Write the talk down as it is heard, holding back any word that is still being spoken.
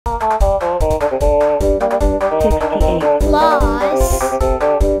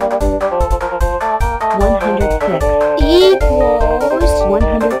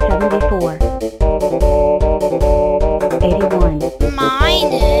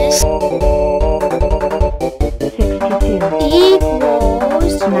minus 62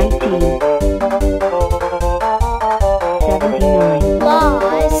 equals 19 79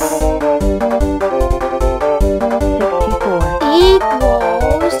 plus 64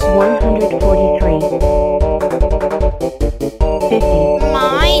 equals 143 50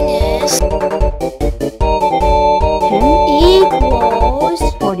 minus 10 equals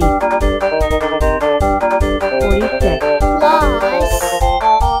 40 46 plus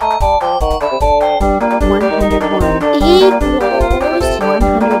 101 equals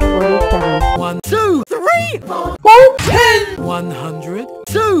 147 1, 2, 3, 4, 10, 100,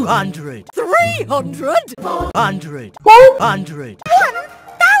 200, 300, 100, 100,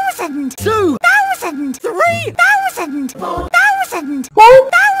 1,000, 2,000, 3,000, 4,000,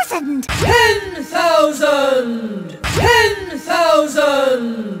 4,000, 10,000,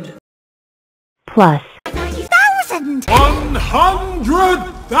 10,000, plus 30,000,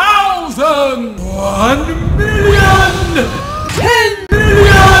 100,000, 1,000,000,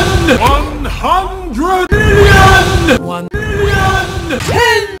 10,000,000, 100,000,000, 1,000,000,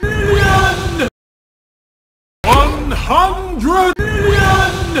 10,000,000,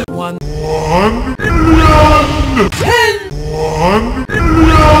 100,000,000, 1,000,000, 10,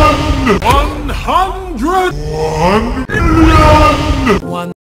 1,000,000, 100, 1,000,000,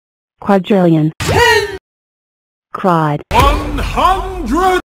 1, quadrillion 10, crod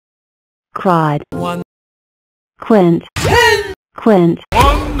 100, crod 1, quint 10, quint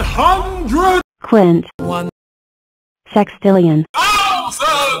 100, quint 1, sextillion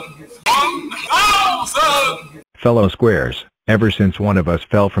 1,000, 1,000. Fellow squares, ever since one of us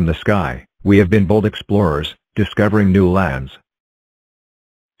fell from the sky, we have been bold explorers, discovering new lands,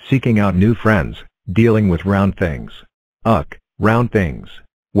 seeking out new friends, dealing with round things. Ugh, round things.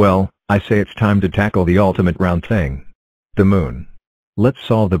 Well, I say it's time to tackle the ultimate round thing. The moon. Let's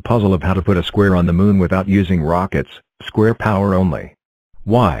solve the puzzle of how to put a square on the moon without using rockets, square power only.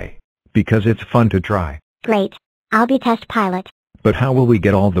 Why? Because it's fun to try. Great. I'll be test pilot. But how will we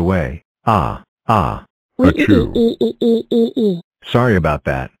get all the way? Achoo. Sorry about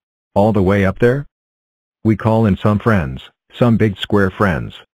that. All the way up there? We call in some friends, some big square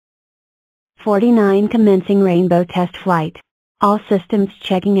friends. 49 commencing rainbow test flight. All systems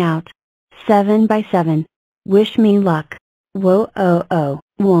checking out. 7 by 7. Wish me luck. Whoa oh oh,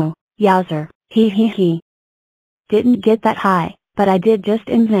 whoa, yowzer, hee hee hee. Didn't get that high, but I did just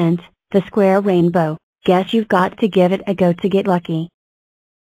invent the square rainbow. Guess you've got to give it a go to get lucky.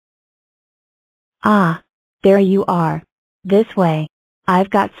 Ah, there you are. This way. I've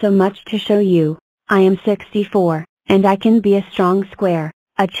got so much to show you. I am 64, and I can be a strong square,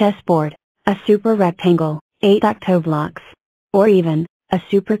 a chessboard, a super rectangle, 8 octoblocks, or even a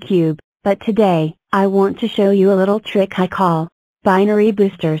super cube. But today, I want to show you a little trick I call binary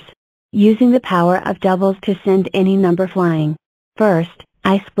boosters. Using the power of doubles to send any number flying. First,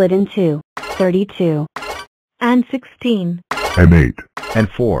 I split in two, 32, and 16, And 8, and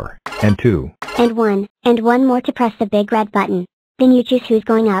 4, and 2. And one more to press the big red button. Then you choose who's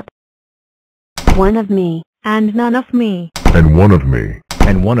going up. one of me, and none of me. And 1 of me.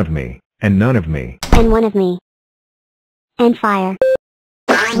 And 1 of me. And none of me. And one of me. And fire.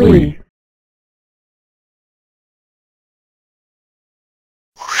 We.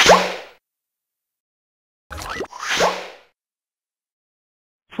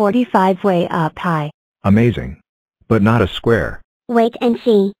 "45 way up high." Amazing. But not a square. Wait and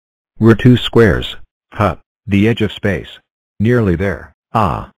see. We're 2 squares. Huh. The edge of space. Nearly there.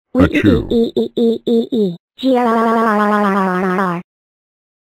 Ah. Achoo. G-R-R-R-R-R-R-R-R.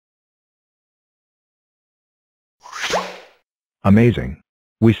 Amazing.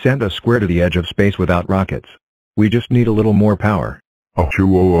 We sent a square to the edge of space without rockets. We just need a little more power. Achoo.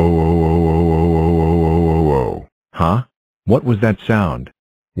 Huh? What was that sound?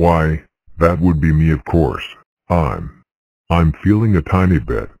 Why, that would be me, of course. I'm feeling a tiny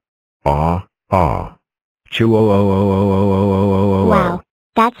bit. Choo. Wow.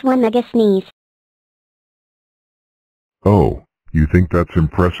 That's one mega sneeze. Oh, you think that's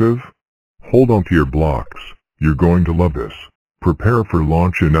impressive? Hold on to your blocks. You're going to love this. Prepare for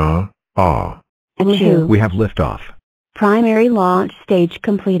launch in Achoo. We have liftoff. Primary launch stage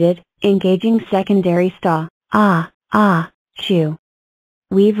completed, engaging secondary star. Choo.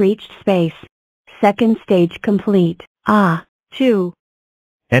 We've reached space. Second stage complete. Choo.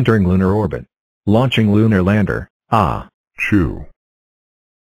 Entering lunar orbit. Launching lunar lander. Chew.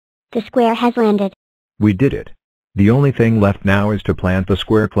 The square has landed. We did it. The only thing left now is to plant the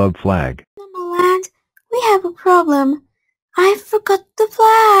Square Club flag. Numberland, we have a problem. I forgot the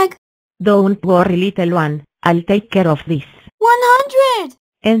flag. Don't worry, little one. I'll take care of this. 100!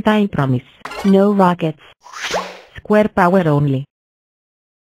 and time promise. No rockets. Square power only.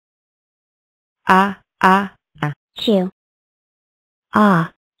 Chew.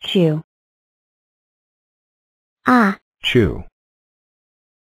 Ah, chew. Ah, Chew.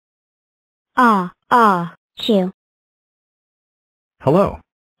 Ah, chew. Hello.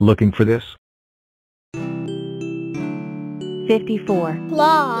 Looking for this? 54,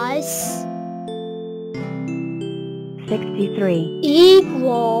 plus 63,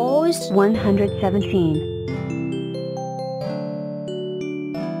 equals 117,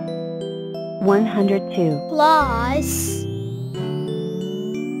 102, plus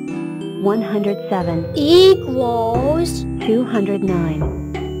 107, equals 209,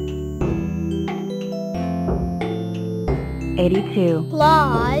 82,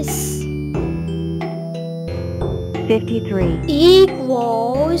 plus 53,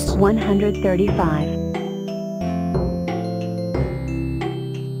 equals 135,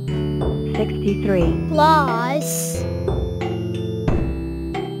 63, plus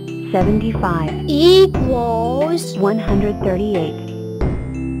 75, equals 138,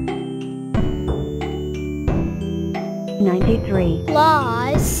 93,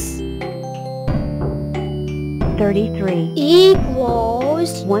 plus 33,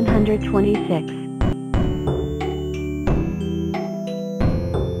 equals 126,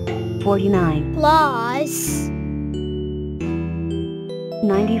 49, plus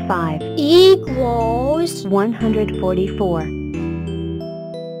 95, equals 144,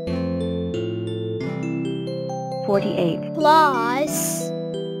 48, plus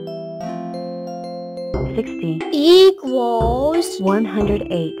 60, equals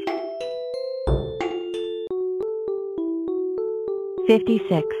 108,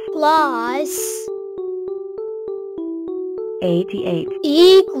 56, plus 88,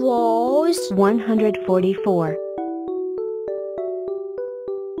 equals 144,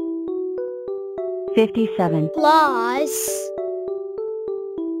 57, plus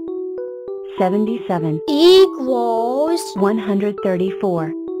 77, equals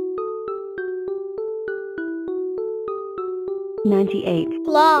 134, 98,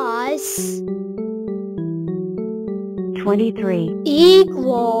 plus 23,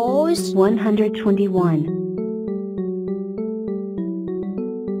 equals 121,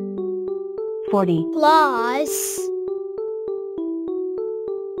 40, plus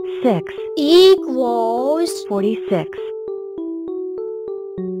 6, equals 46,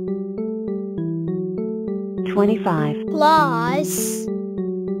 25, plus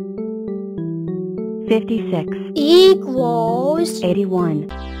 56, equals 81,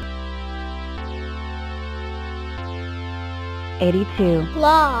 82,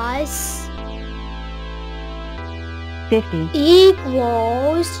 plus 50,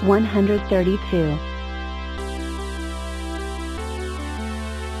 equals 132,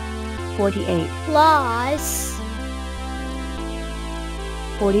 48, plus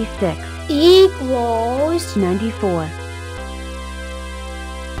 46, equals 94,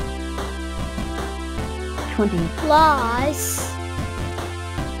 20, plus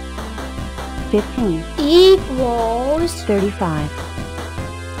 15, equals 35,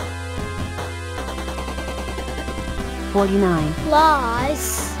 49,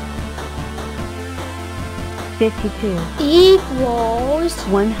 plus 52, equals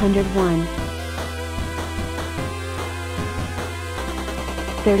 101,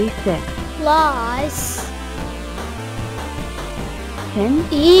 36, plus 10,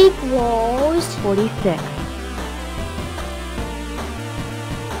 equals 46,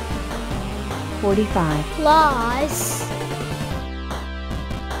 45, plus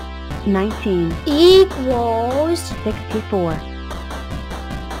 19, equals 64,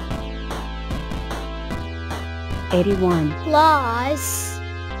 81, plus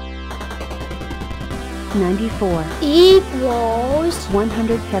 94, equals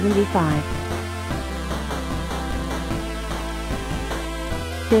 175,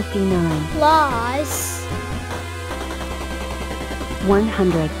 59, plus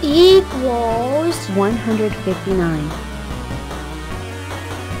 100, equals 159,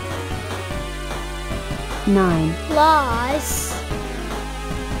 9, plus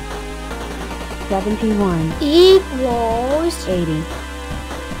 71, equals 80,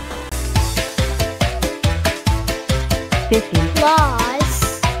 50,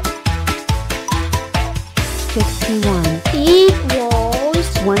 plus 61, equals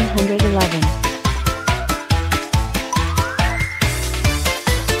 111,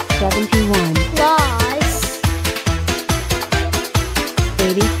 71, plus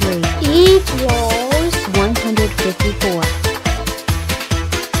 83, equals 154,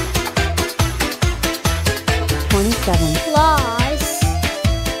 27, plus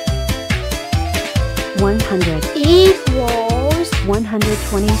 100 equals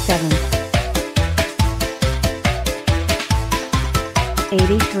 127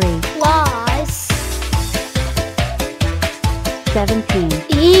 83 plus 17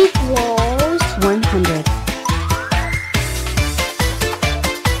 equals 100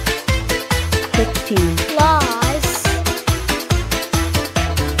 16 plus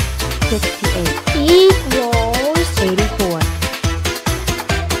 68 equals 84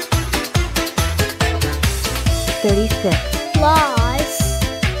 36 plus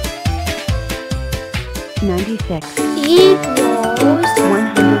 96 equals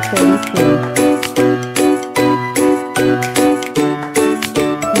 132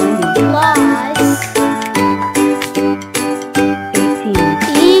 90 plus 18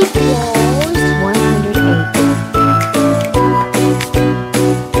 equals 108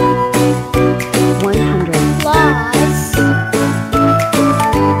 100 plus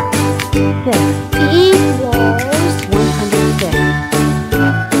 6 equals 106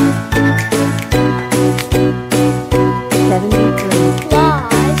 73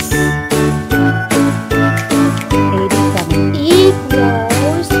 plus 87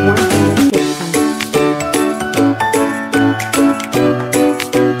 equals 160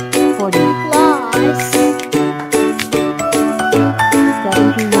 40 plus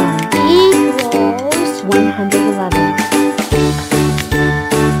 71 equals 111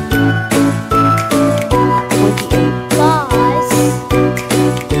 28 plus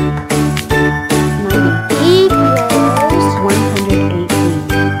 90 equals 118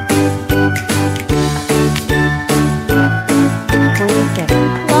 26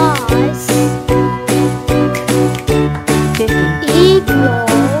 plus 50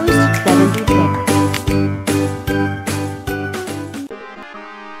 equals 76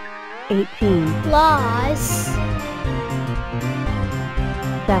 18 plus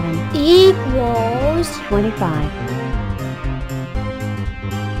 7 equals 25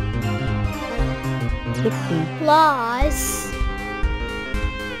 60 plus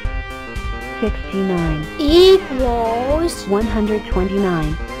 69 equals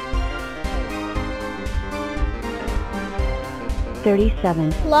 129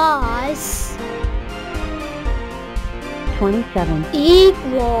 37 plus 27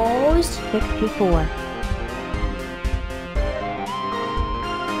 equals 64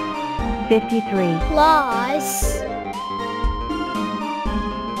 53 plus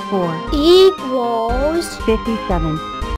 4 equals 57